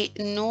be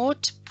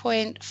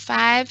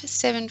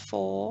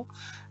 0.574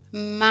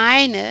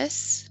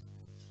 minus,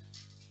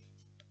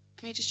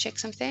 let me just check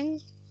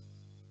something.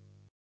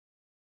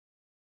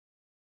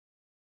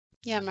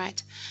 Yeah, I'm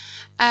right.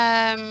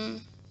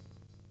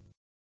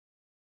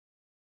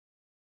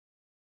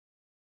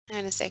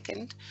 And a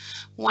second.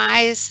 Y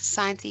is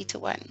sine theta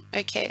 1.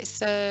 Okay,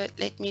 so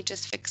let me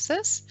just fix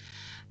this.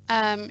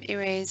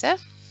 Eraser.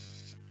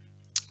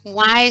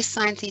 Y is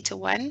sine theta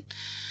 1.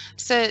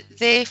 So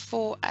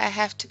therefore I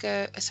have to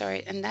go,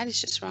 sorry, and that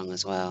is just wrong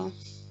as well.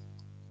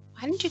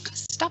 Why didn't you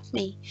stop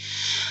me?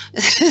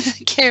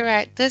 Okay,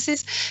 right. This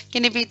is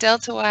going to be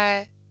delta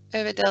y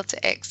over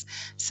delta x.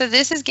 So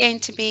this is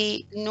going to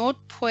be 0.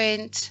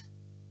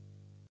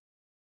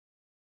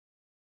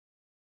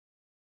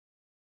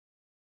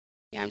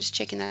 Yeah, I'm just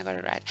checking that I got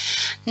it right.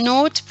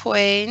 0.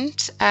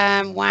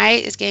 Y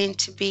is going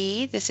to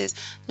be, this is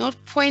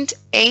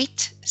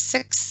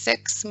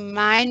 0.866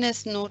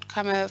 minus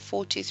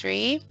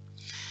 0.423,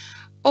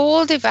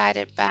 all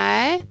divided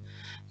by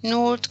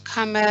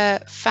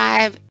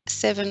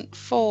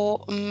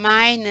 0.574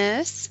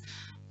 minus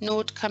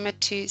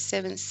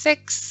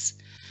 0.276.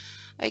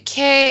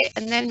 Okay,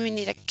 and then we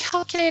need a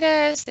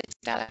calculator. So let's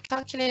get our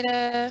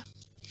calculator.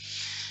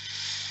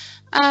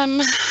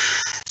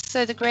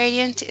 So the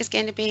gradient is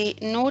going to be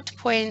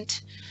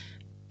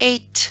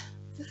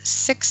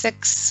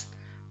 0.866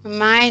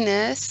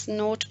 minus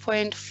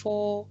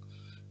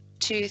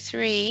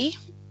 0.423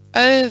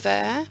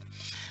 over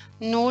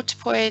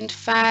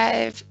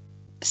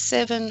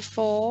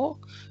 0.574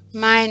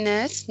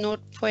 minus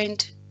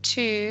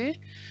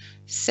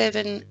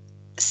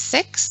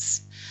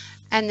 0.276,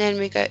 and then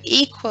we go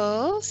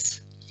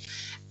equals,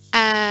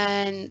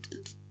 and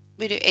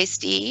we do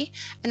SD,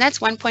 and that's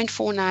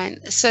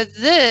 1.49. So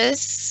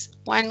this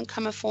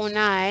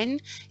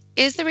 1,49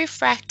 is the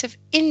refractive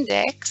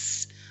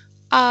index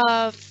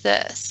of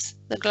this,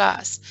 the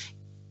glass.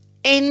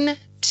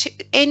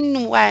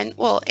 N1,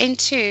 well,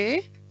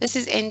 N2, this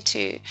is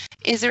N2,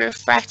 is the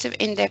refractive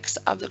index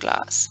of the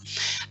glass.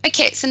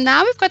 Okay, so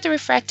now we've got the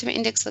refractive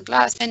index of the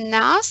glass, and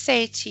now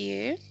say to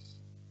you,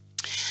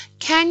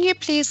 can you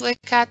please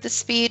work out the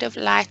speed of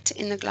light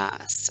in the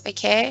glass?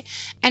 Okay,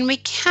 and we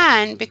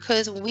can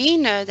because we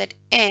know that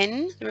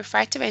N, the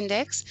refractive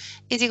index,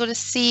 is equal to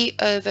C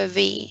over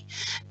V.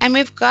 And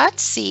we've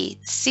got C.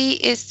 C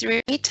is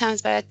 3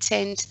 times by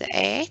 10 to the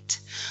 8.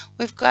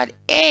 We've got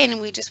N,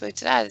 we just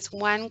worked it out, it's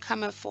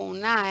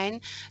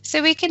 1,49.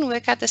 So we can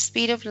work out the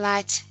speed of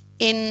light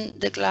in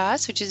the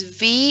glass, which is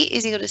V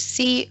is equal to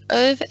C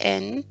over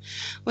N,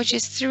 which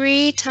is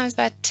 3 times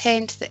by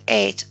 10 to the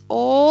 8,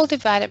 all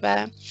divided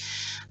by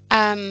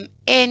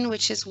N,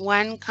 which is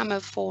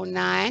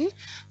 1,49.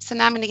 So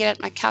now I'm going to get out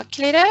my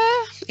calculator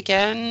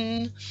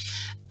again,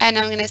 and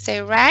I'm going to say,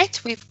 right,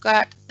 we've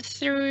got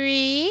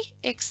 3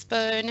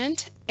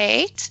 exponent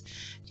 8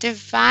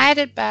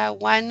 divided by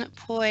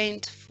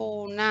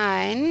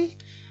 1.49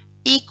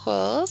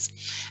 equals,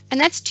 and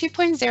that's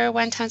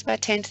 2.01 times by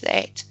 10 to the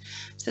 8.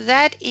 So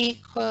that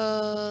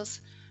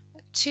equals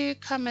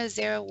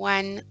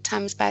 2,01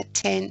 times by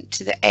 10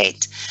 to the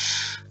 8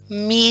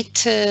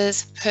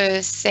 meters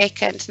per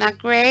second. Now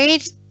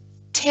grade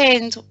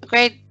 10,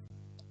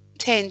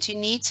 you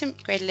need to,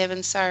 grade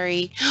 11,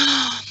 sorry.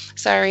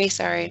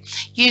 sorry.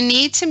 You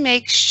need to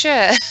make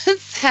sure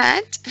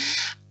that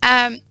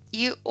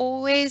you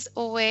always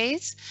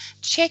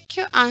check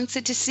your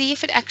answer to see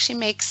if it actually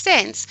makes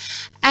sense.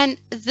 And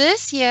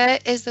this here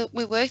is that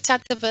we worked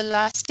out the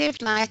velocity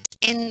of light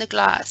in the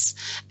glass,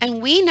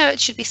 and we know it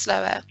should be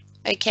slower,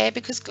 okay,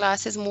 because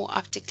glass is more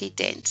optically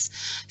dense.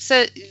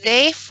 So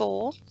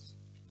therefore,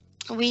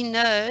 we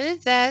know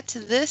that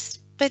this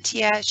bit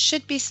here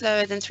should be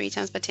slower than 3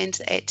 times by 10 to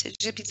the 8.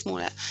 It should be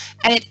smaller,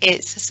 and it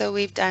is. So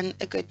we've done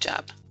a good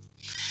job.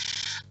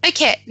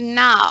 Okay,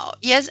 now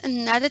here's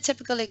another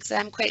typical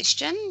exam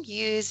question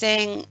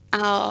using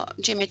our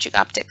geometric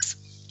optics.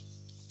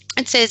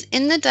 It says,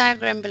 in the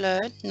diagram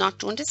below, not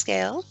drawn to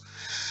scale,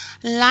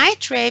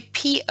 light ray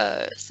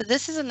PO, so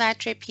this is a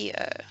light ray PO,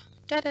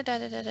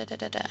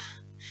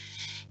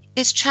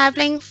 is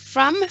traveling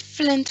from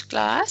flint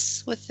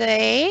glass with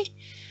a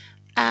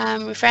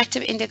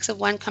refractive index of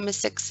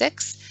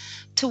 1,66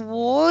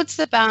 towards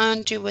the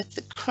boundary with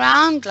the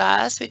crown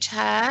glass, which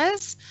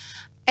has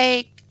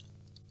a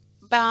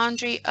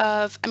boundary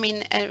of,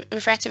 a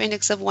refractive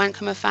index of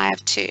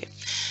 1,52.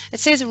 It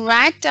says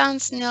write down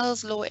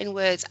Snell's law in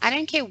words. I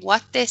don't care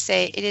what they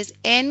say. It is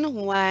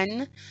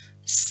N1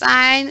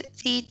 sine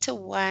theta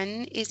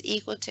 1 is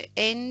equal to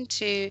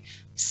N2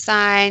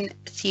 sine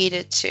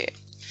theta 2.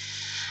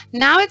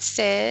 Now it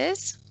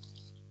says,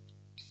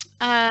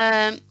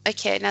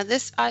 okay, now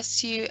this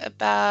asks you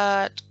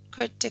about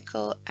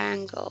critical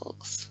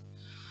angles.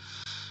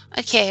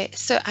 Okay,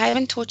 so I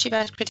haven't taught you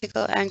about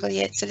critical angle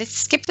yet, so let's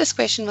skip this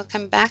question, we'll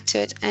come back to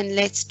it, and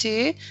let's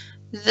do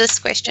this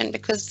question,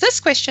 because this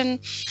question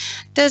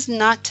does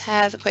not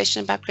have a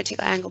question about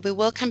critical angle. We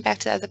will come back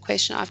to the other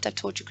question after I've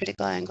taught you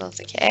critical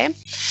angles, okay?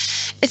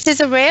 It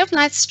says a ray of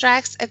light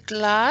strikes a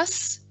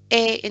glass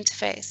air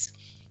interface.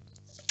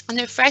 And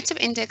the refractive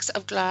index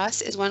of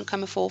glass is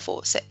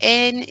 1,44. So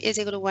n is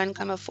equal to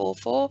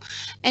 1,44.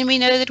 And we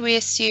know that we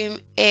assume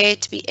air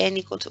to be n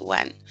equal to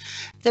 1.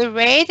 The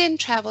ray then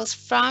travels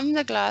from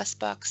the glass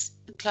block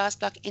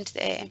into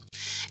the air.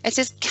 It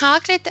says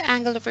calculate the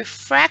angle of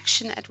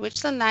refraction at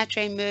which the light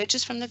ray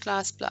emerges from the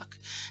glass block.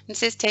 And it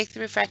says take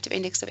the refractive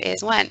index of air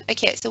as 1.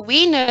 Okay, so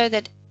we know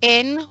that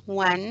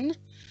n1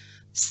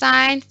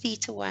 sine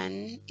theta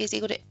 1 is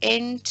equal to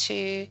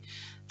n2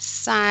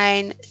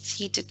 sine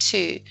theta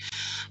 2.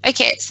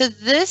 Okay, so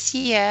this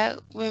here,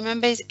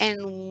 remember, is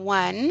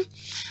n1.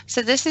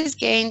 So this is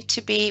going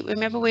to be,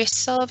 remember, we're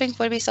solving,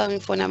 what are we solving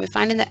for now? We're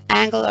finding the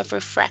angle of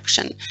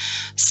refraction.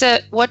 So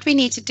what we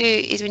need to do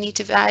is we need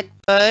to divide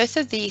both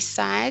of these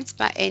sides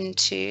by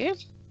n2.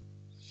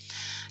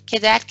 Okay,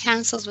 that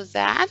cancels with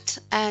that.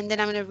 And then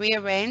I'm going to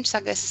rearrange. So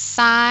I go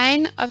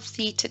sine of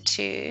theta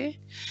 2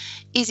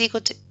 is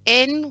equal to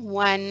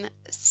n1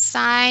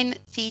 sine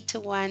theta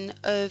 1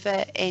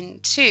 over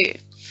n2.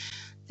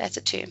 That's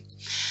a 2.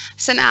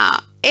 So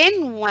now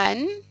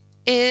n1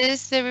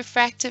 is the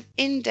refractive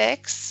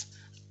index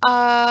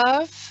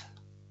of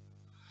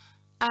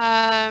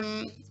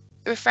the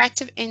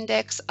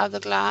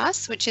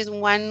glass, which is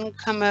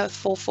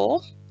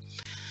 1,44.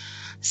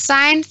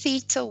 Sine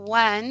theta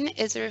 1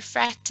 is the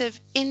refractive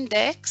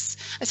index,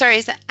 is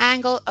the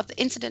angle of the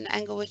incident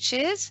angle, which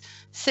is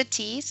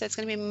 30. So it's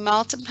going to be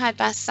multiplied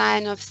by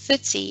sine of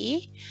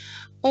 30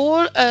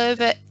 all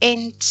over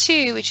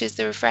n2, which is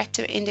the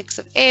refractive index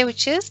of air,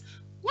 which is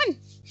 1.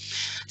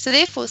 So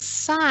therefore,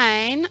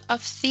 sine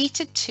of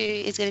theta 2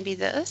 is going to be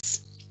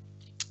this.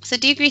 So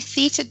degree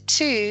theta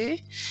 2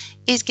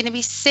 is going to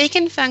be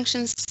second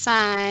function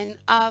sine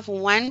of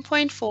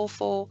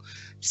 1.44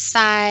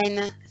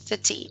 sine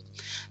 30.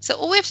 So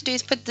all we have to do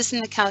is put this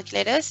in the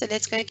calculator. So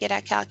let's go get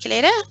our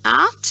calculator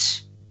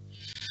out.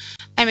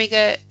 And we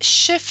go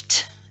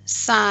shift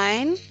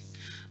sine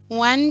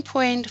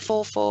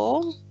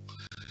 1.44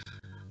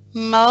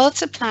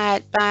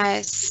 multiplied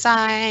by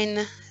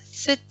sine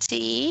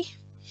 30,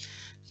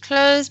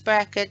 close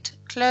bracket,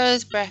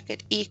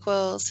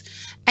 equals,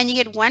 and you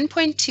get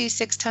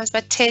 1.26 times by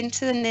 10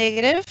 to the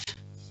negative.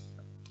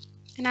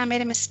 And I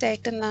made a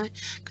mistake, didn't I?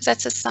 Because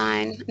that's a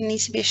sign. It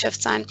needs to be a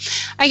shift sign.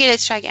 Okay,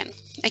 let's try again.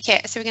 Okay,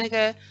 so we're going to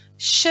go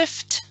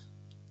shift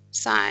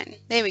sign.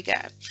 There we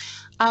go.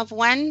 Of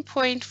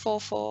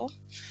 1.44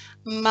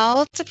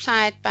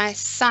 multiplied by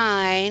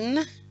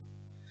sine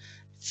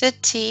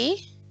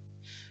 30,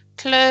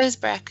 close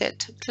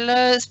bracket,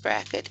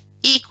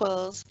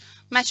 equals,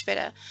 much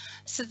better.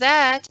 So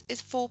that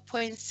is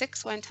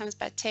 4.61 times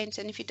by 10.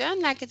 And if you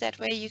don't like it that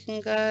way, you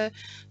can go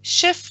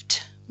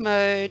shift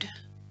mode,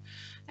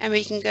 and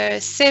we can go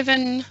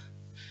 7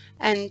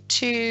 and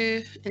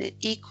 2, and it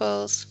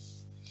equals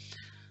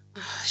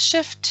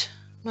shift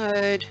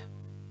mode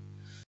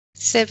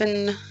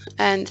 7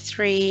 and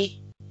 3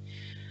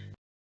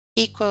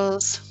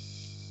 equals,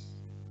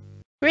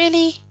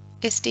 really,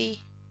 SD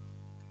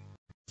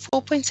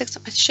 4.6.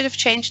 I should have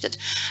changed it.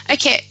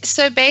 Okay,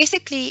 so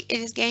basically it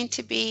is going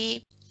to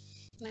be,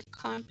 that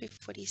can't be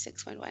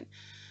 46.1.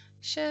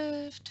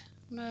 Shift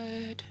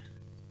mode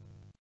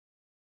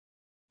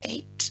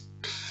 8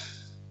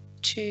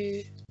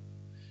 to,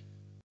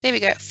 there we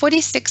go,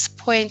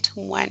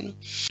 46.1.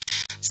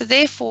 So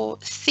therefore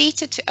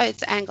theta to, oh, it's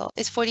the angle,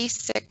 is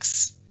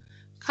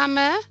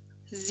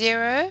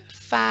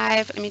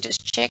 46,05. Let me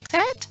just check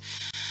that.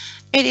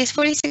 It is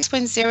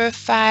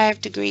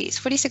 46.05 degrees,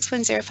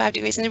 46.05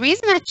 degrees. And the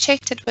reason I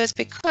checked it was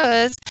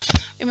because,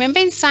 remember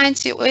in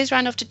science, you always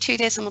run off to 2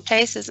 decimal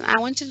places. And I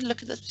wanted to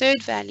look at the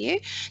third value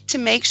to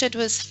make sure it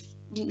was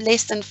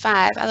less than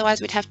 5.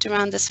 Otherwise, we'd have to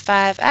round this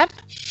 5 up.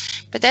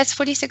 But that's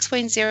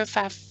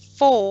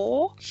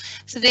 46.054.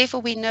 So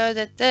therefore, we know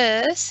that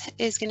this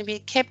is going to be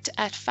kept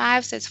at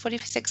 5. So it's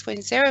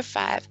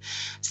 46.05.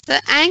 So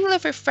the angle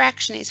of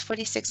refraction is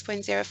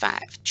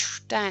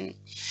 46.05. Done.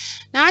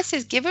 Now it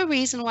says, give a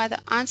reason why the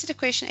answer to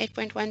question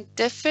 8.1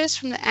 differs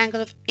from the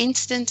angle of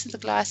incidence in the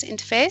glass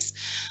interface.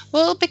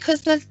 Well,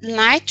 because the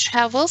light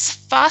travels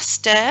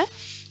faster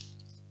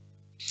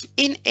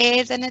in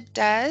air than it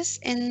does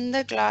in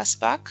the glass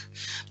block,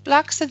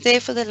 so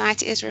therefore the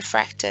light is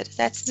refracted.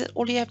 That's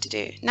all you have to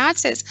do. Now it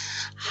says,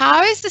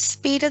 how is the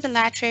speed of the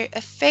light ray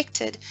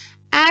affected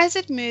as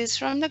it moves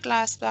from the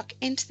glass block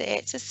into the air?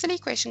 It's a silly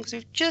question because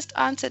we've just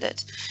answered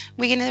it.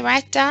 We're going to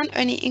write down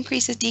only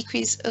increases,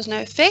 decreases,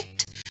 no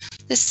effect.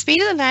 The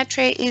speed of the light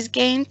ray is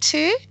going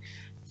to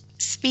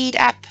speed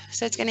up,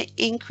 so it's going to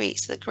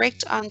increase. The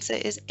correct answer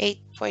is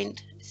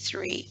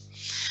 8.3.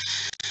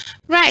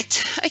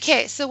 Right.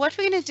 Okay. So what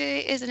we're going to do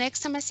is the next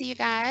time I see you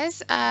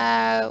guys,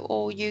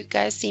 or you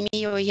guys see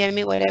me or hear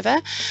me, whatever,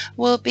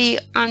 will be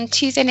on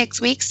Tuesday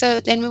next week. So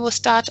then we will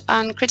start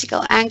on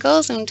critical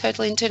angles and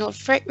total internal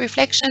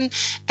reflection,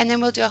 and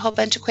then we'll do a whole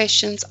bunch of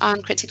questions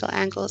on critical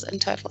angles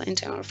and total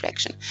internal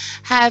reflection.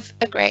 Have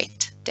a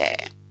great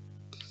day.